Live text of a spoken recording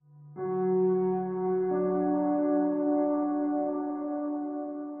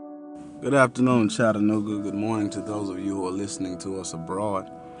Good afternoon, Chattanooga. Good morning to those of you who are listening to us abroad.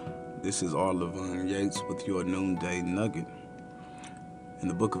 This is R. Levon Yates with your Noonday Nugget. In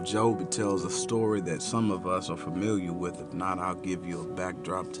the book of Job, it tells a story that some of us are familiar with. If not, I'll give you a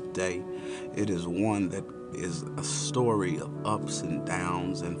backdrop today. It is one that is a story of ups and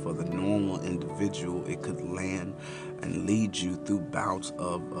downs, and for the normal individual, it could land and lead you through bouts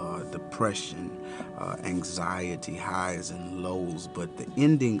of depression, anxiety, highs and lows. But the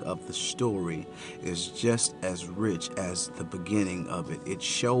ending of the story is just as rich as the beginning of it. It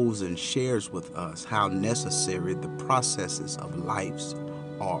shows and shares with us how necessary the processes of life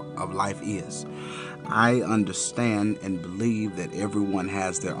is. I understand and believe that everyone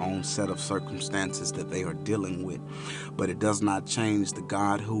has their own set of circumstances that they are dealing with, but it does not change the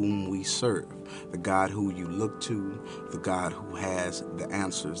God whom we serve, the God who you look to, the God who has the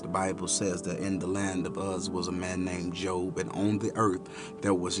answers. The Bible says that in the land of Uz was a man named Job, and on the earth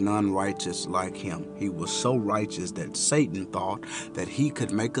there was none righteous like him. He was so righteous that Satan thought that he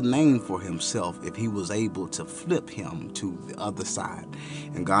could make a name for himself if he was able to flip him to the other side.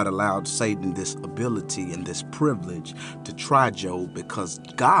 And God allowed Satan this ability and this privilege to try Job because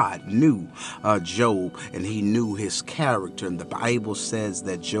God knew Job and he knew his character. And the Bible says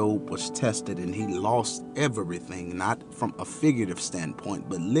that Job was tested and he lost everything, not from a figurative standpoint,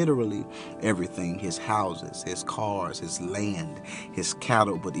 but literally everything: his houses, his cars, his land, his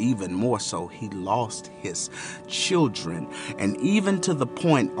cattle, but even more so, he lost his children. And even to the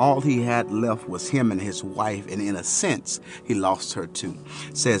point, all he had left was him and his wife, and in a sense, he lost her too.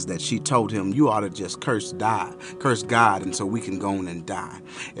 It says that she told him, "You ought to just curse God, and so we can go on and die."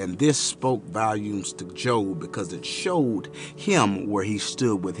 And this spoke volumes to Job because it showed him where he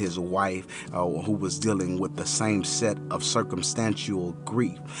stood with his wife, who was dealing with the same set of circumstantial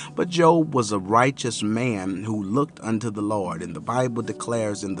grief. But Job was a righteous man who looked unto the Lord. And the Bible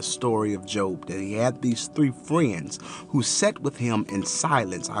declares in the story of Job that he had these three friends who sat with him in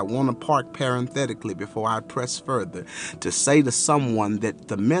silence. I want to park parenthetically before I press further to say to someone that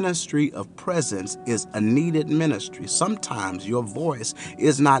the ministry of presence is a needed ministry. Sometimes your voice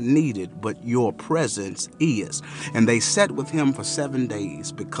is not needed, but your presence is. And they sat with him for 7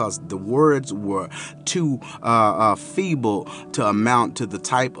 days because the words were too feeble to amount to the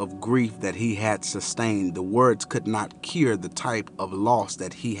type of grief that he had sustained. The words could not cure the type of loss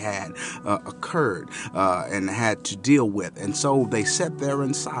that he had occurred and had to deal with. And so they sat there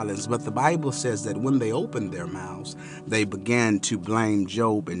in silence. But the Bible says that when they opened their mouths, they began to blame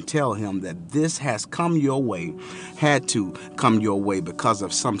Job and tell him that this has come your way, had to come your way because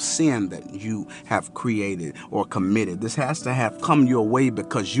of some sin that you have created or committed. This has to have come your way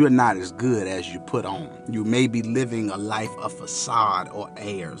because you're not as good as you put on. You may be living a life of facade or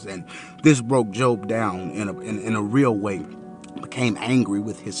airs. And this broke Job down in a real way. Became angry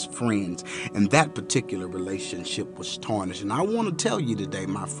with his friends, and that particular relationship was tarnished. And I want to tell you today,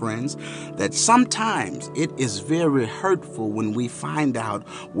 my friends, that sometimes it is very hurtful when we find out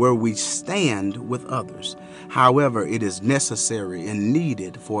where we stand with others. However, it is necessary and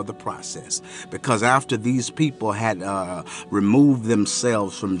needed for the process, because after these people had removed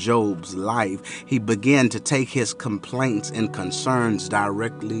themselves from Job's life, he began to take his complaints and concerns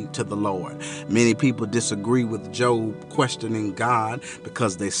directly to the Lord. Many people disagree with Job, questioning God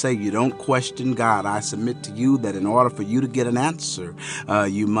because they say you don't question God. I submit to you that in order for you to get an answer,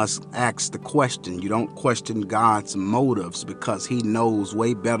 you must ask the question. You don't question God's motives because he knows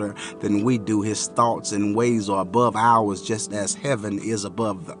way better than we do. His thoughts and ways are above ours, just as heaven is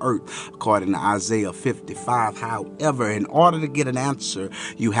above the earth, according to Isaiah 55. However, in order to get an answer,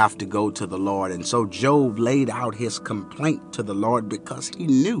 you have to go to the Lord. And so Job laid out his complaint to the Lord because he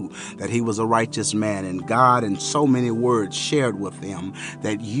knew that he was a righteous man, and God in so many words shared with him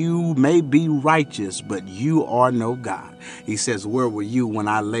that you may be righteous, but you are no God. He says, "Where were you when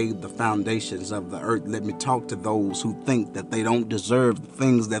I laid the foundations of the earth?" Let me talk to those who think that they don't deserve the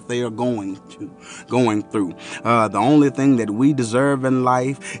things that they are going through. The only thing that we deserve in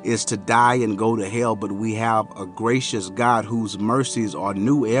life is to die and go to hell, but we have a gracious God whose mercies are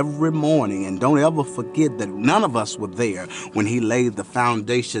new every morning. And don't ever forget that none of us were there when he laid the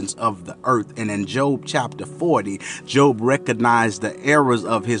foundations of the earth. And in Job chapter 40, Job recognized the errors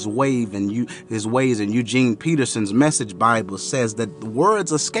of his ways, and Eugene Peterson's Message Bible says that the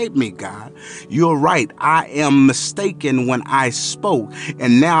words escape me, God. You're right. I am mistaken when I spoke,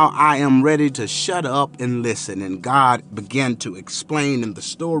 and now I am ready to shut up and listen. And God began to explain, and the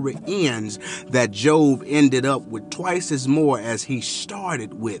story ends that Job ended up with twice as more as he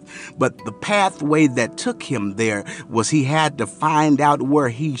started with. But the pathway that took him there was he had to find out where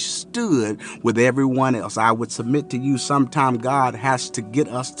he stood with everyone else. I would submit to you, sometimes time God has to get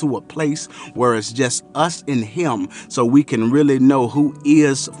us to a place where it's just us and him so we can really know who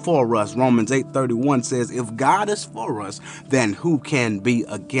is for us. Romans 8:31 says, if God is for us, then who can be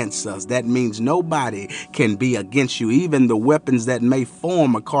against us? That means nobody can be against you. Even the weapons that may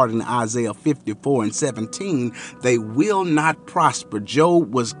form, according to Isaiah 54:17, they will not prosper.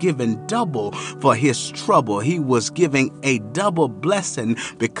 Job was given double for his trouble. He was giving a double blessing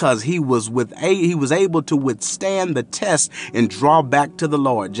because he was able to withstand the test and draw back to the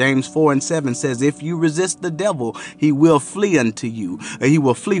Lord. James 4:7 says, if you resist the devil, he will flee unto you. He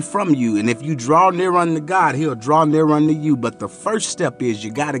will flee from you. And if you draw near unto God, he'll draw near unto you. But the first step is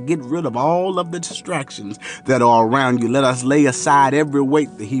you got to get rid of all of the distractions that are around you. Let us lay aside every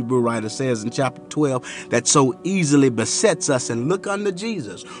weight, the Hebrew writer says in chapter 12, that so easily besets us, and look unto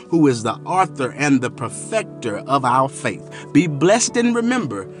Jesus, who is the author and the perfecter of our faith. Be blessed, and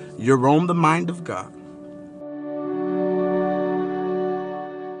remember, you're on the mind of God.